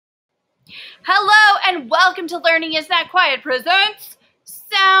Hello and welcome to Learning Is That Quiet presents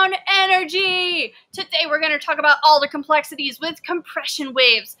Sound Energy. Today we're going to talk about all the complexities with compression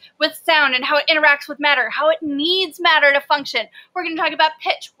waves, with sound and how it interacts with matter, how it needs matter to function. We're going to talk about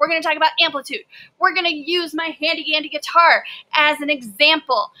pitch. We're going to talk about amplitude. We're going to use my handy-dandy guitar as an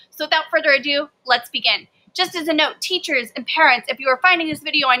example. So without further ado, let's begin. Just as a note, teachers and parents, if you are finding this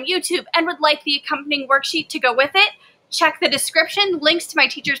video on YouTube and would like the accompanying worksheet to go with it, check the description, links to my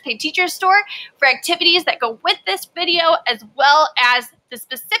Teachers Pay Teachers store for activities that go with this video, as well as the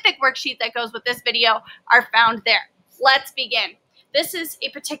specific worksheet that goes with this video are found there. Let's begin. This is a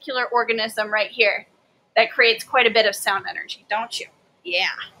particular organism right here that creates quite a bit of sound energy, don't you? Yeah.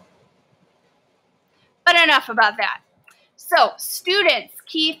 But enough about that. So, students,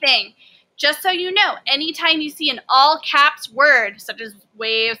 key thing. Just so you know, anytime you see an all caps word, such as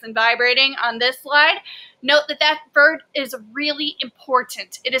waves and vibrating on this slide, note that that word is really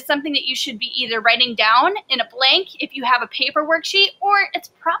important. It is something that you should be either writing down in a blank if you have a paper worksheet, or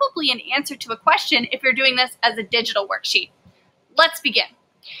it's probably an answer to a question if you're doing this as a digital worksheet. Let's begin.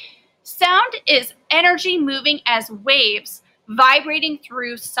 Sound is energy moving as waves vibrating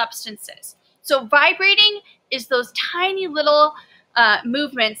through substances. So vibrating is those tiny little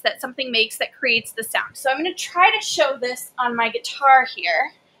movements that something makes that creates the sound. So I'm going to try to show this on my guitar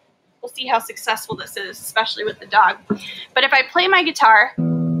here. We'll see how successful this is, especially with the dog. But if I play my guitar,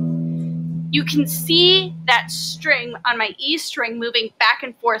 you can see that string on my E string moving back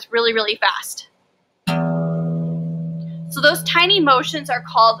and forth really, really fast. So those tiny motions are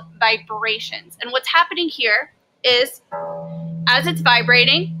called vibrations. And what's happening here is, as it's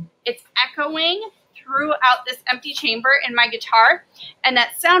vibrating, it's echoing throughout this empty chamber in my guitar, and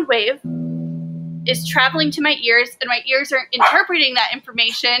that sound wave is traveling to my ears, and my ears are interpreting that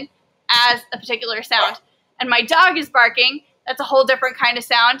information as a particular sound. And my dog is barking. That's a whole different kind of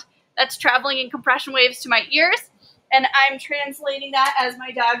sound. That's traveling in compression waves to my ears, and I'm translating that as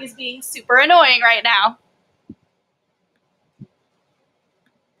my dog is being super annoying right now.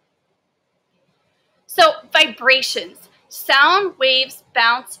 So, vibrations. Sound waves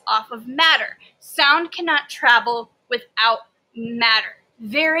bounce off of matter. Sound cannot travel without matter.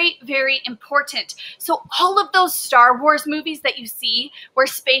 Very, very important. So all of those Star Wars movies that you see where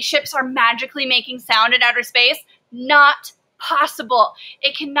spaceships are magically making sound in outer space, not possible.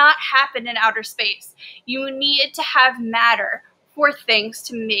 It cannot happen in outer space. You need to have matter for things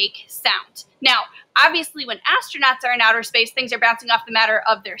to make sound. Now, obviously, when astronauts are in outer space, things are bouncing off the matter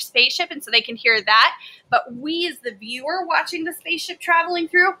of their spaceship, and so they can hear that. But we, as the viewer watching the spaceship traveling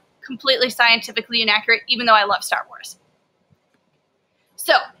through, completely scientifically inaccurate, even though I love Star Wars.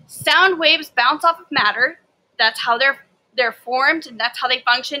 So, sound waves bounce off of matter. That's how they're formed, and that's how they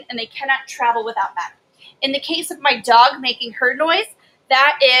function, and they cannot travel without matter. In the case of my dog making her noise,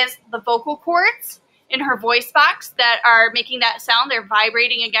 that is the vocal cords in her voice box that are making that sound. They're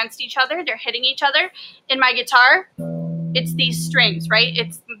vibrating against each other. They're hitting each other. In my guitar, it's these strings, right?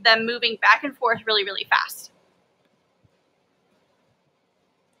 It's them moving back and forth really, really fast.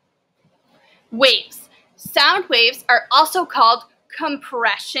 Waves. Sound waves are also called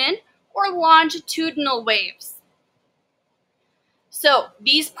compression or longitudinal waves. So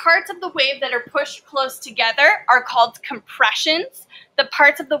these parts of the wave that are pushed close together are called compressions. The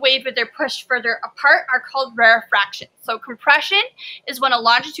parts of the wave that are pushed further apart are called rarefaction. So compression is when a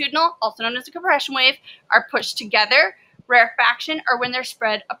longitudinal, also known as a compression wave, are pushed together. Rarefaction are when they're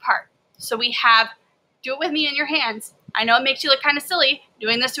spread apart. So we have, do it with me in your hands. I know it makes you look kind of silly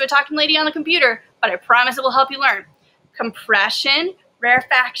doing this to a talking lady on the computer, but I promise it will help you learn. Compression,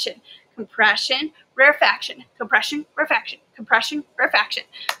 rarefaction, compression, rarefaction, compression, rarefaction, compression, rarefaction.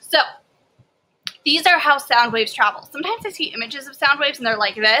 So these are how sound waves travel. Sometimes I see images of sound waves and they're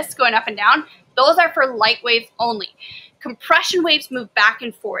like this, going up and down. Those are for light waves only. Compression waves move back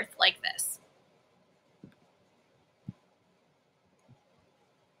and forth like this.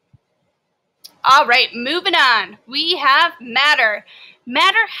 All right, moving on. We have matter.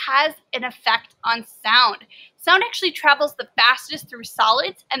 Matter has an effect on sound. Sound actually travels the fastest through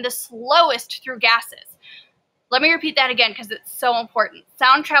solids and the slowest through gases. Let me repeat that again because it's so important.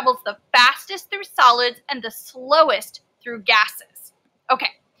 Sound travels the fastest through solids and the slowest through gases. Okay,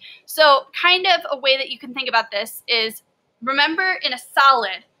 so kind of a way that you can think about this is, remember in a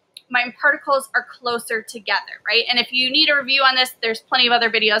solid, my particles are closer together, right? And if you need a review on this, there's plenty of other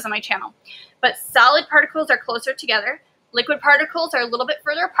videos on my channel. But solid particles are closer together. Liquid particles are a little bit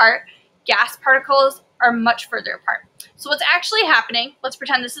further apart. Gas particles are much further apart. So what's actually happening, let's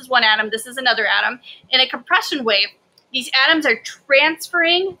pretend this is one atom, this is another atom. In a compression wave, these atoms are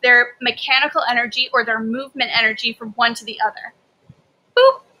transferring their mechanical energy or their movement energy from one to the other.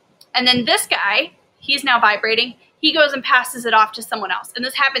 Boop. And then this guy, he's now vibrating. He goes and passes it off to someone else. And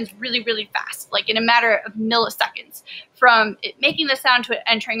this happens really, really fast, like in a matter of milliseconds from it making the sound to it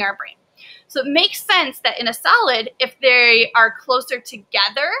entering our brain. So it makes sense that in a solid, if they are closer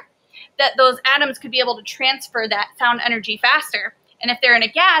together, that those atoms could be able to transfer that sound energy faster. And if they're in a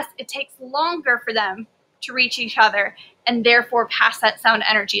gas, it takes longer for them to reach each other and therefore pass that sound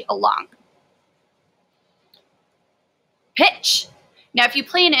energy along. Pitch. Now, if you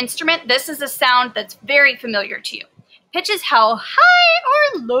play an instrument, this is a sound that's very familiar to you. Pitch is how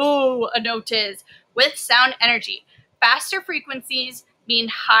high or low a note is with sound energy. Faster frequencies mean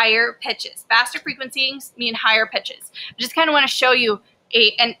higher pitches. Faster frequencies mean higher pitches. I just kind of want to show you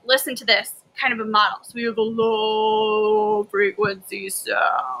and listen to this kind of a model. So we have a low frequency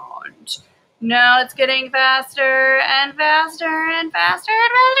sound. Now it's getting faster and faster and faster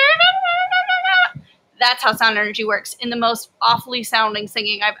and faster. That's how sound energy works in the most awfully sounding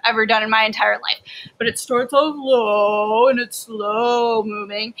singing I've ever done in my entire life. But it starts off low and it's slow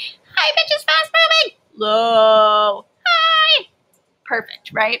moving. High pitch is fast moving. Low, high.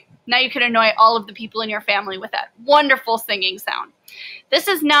 Perfect, right? Now you can annoy all of the people in your family with that wonderful singing sound. This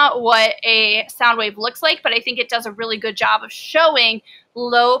is not what a sound wave looks like, but I think it does a really good job of showing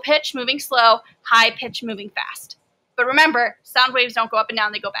low pitch moving slow, high pitch moving fast. But remember, sound waves don't go up and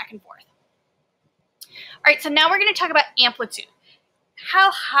down, they go back and forth. All right, so now we're going to talk about amplitude.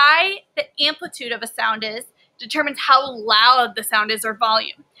 How high the amplitude of a sound is determines how loud the sound is or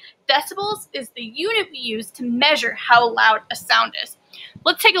volume. Decibels is the unit we use to measure how loud a sound is.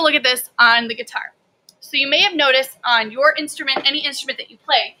 Let's take a look at this on the guitar. So you may have noticed on your instrument, any instrument that you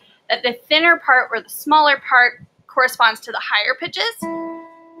play, that the thinner part or the smaller part corresponds to the higher pitches.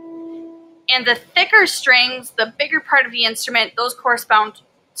 And the thicker strings, the bigger part of the instrument, those correspond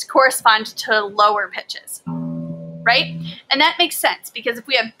to lower pitches, right? And that makes sense because if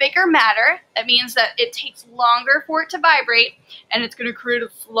we have bigger matter, that means that it takes longer for it to vibrate and it's going to create a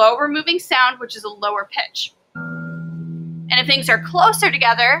slower moving sound, which is a lower pitch. And if things are closer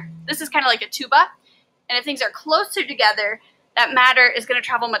together, this is kind of like a tuba, and if things are closer together, that matter is going to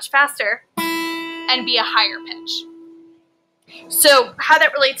travel much faster and be a higher pitch. So how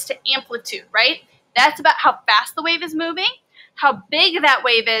that relates to amplitude, right? That's about how fast the wave is moving. How big that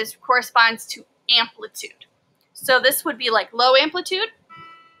wave is corresponds to amplitude. So this would be like low amplitude,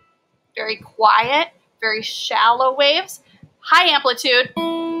 very quiet, very shallow waves. High amplitude,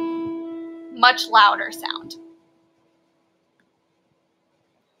 much louder sound.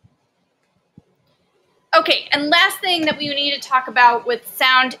 Okay, and last thing that we need to talk about with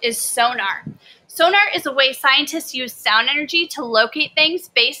sound is sonar. Sonar is a way scientists use sound energy to locate things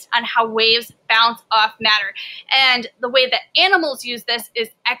based on how waves bounce off matter. And the way that animals use this is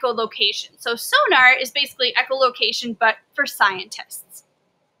echolocation. So sonar is basically echolocation, but for scientists.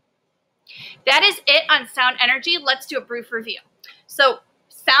 That is it on sound energy. Let's do a brief review. So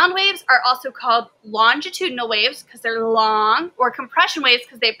sound waves are also called longitudinal waves because they're long, or compression waves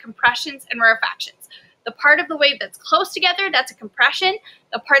because they have compressions and rarefactions. The part of the wave that's close together, that's a compression.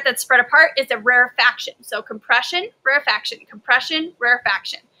 The part that's spread apart is a rarefaction. So compression, rarefaction, compression,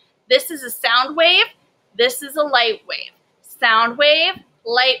 rarefaction. This is a sound wave. This is a light wave. Sound wave,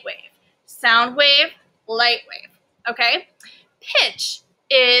 light wave. Sound wave, light wave. Okay? Pitch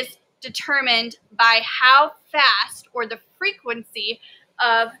is determined by how fast or the frequency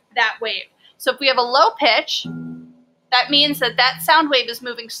of that wave. So if we have a low pitch, that means that that sound wave is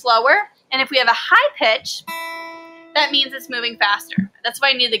moving slower. And if we have a high pitch, that means it's moving faster. That's why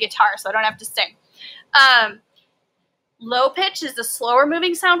I need the guitar, so I don't have to sing. Low pitch is a slower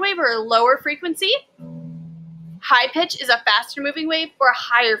moving sound wave or a lower frequency. High pitch is a faster moving wave or a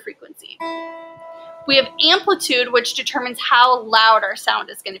higher frequency. We have amplitude, which determines how loud our sound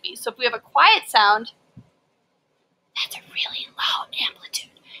is going to be. So if we have a quiet sound, that's a really low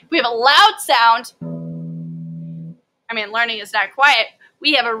amplitude. If we have a loud sound, I mean, learning is not quiet.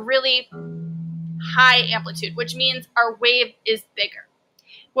 We have a really high amplitude, which means our wave is bigger.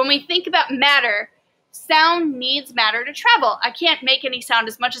 When we think about matter, sound needs matter to travel. I can't make any sound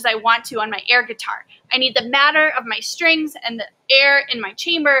as much as I want to on my air guitar. I need the matter of my strings and the air in my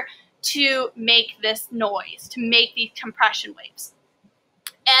chamber to make this noise, to make these compression waves.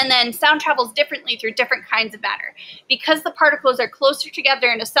 And then sound travels differently through different kinds of matter. Because the particles are closer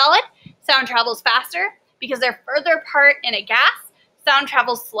together in a solid, sound travels faster. Because they're further apart in a gas, sound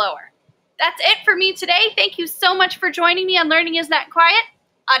travels slower. That's it for me today. Thank you so much for joining me on Learning Is Not Quiet.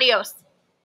 Adios.